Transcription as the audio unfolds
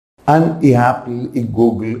Αν η Apple, η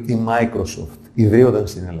Google, η Microsoft ιδρύονταν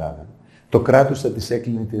στην Ελλάδα, το κράτος θα τις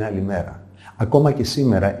έκλεινε την άλλη μέρα. Ακόμα και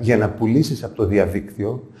σήμερα, για να πουλήσεις από το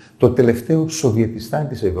διαδίκτυο, το τελευταίο Σοβιετιστάν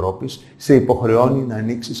της Ευρώπης σε υποχρεώνει να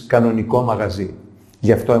ανοίξεις κανονικό μαγαζί.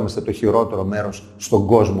 Γι' αυτό είμαστε το χειρότερο μέρος στον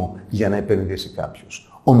κόσμο για να επενδύσει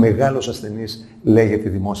κάποιος. Ο μεγάλος ασθενής, λέγεται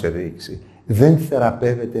η δημόσια διοίκηση, δεν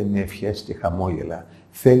θεραπεύεται με ευχές και χαμόγελα.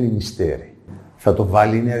 Θέλει μυστέρι. Θα το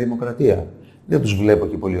βάλει η Νέα Δημοκρατία. Δεν τους βλέπω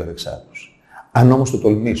και πολύ ορεξάτους. Αν όμως το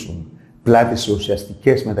τολμήσουν, πλάτη σε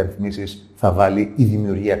ουσιαστικές μεταρρυθμίσεις θα βάλει η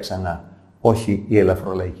Δημιουργία ΞΑΝΑ, όχι η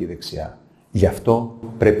ελαφρολαϊκή δεξιά. Γι' αυτό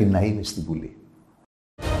πρέπει να είναι στη Βουλή.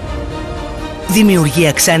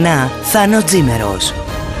 Δημιουργία ΞΑΝΑ, Θάνο Τζίμερος.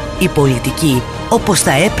 Η πολιτική όπως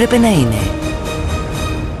θα έπρεπε να είναι.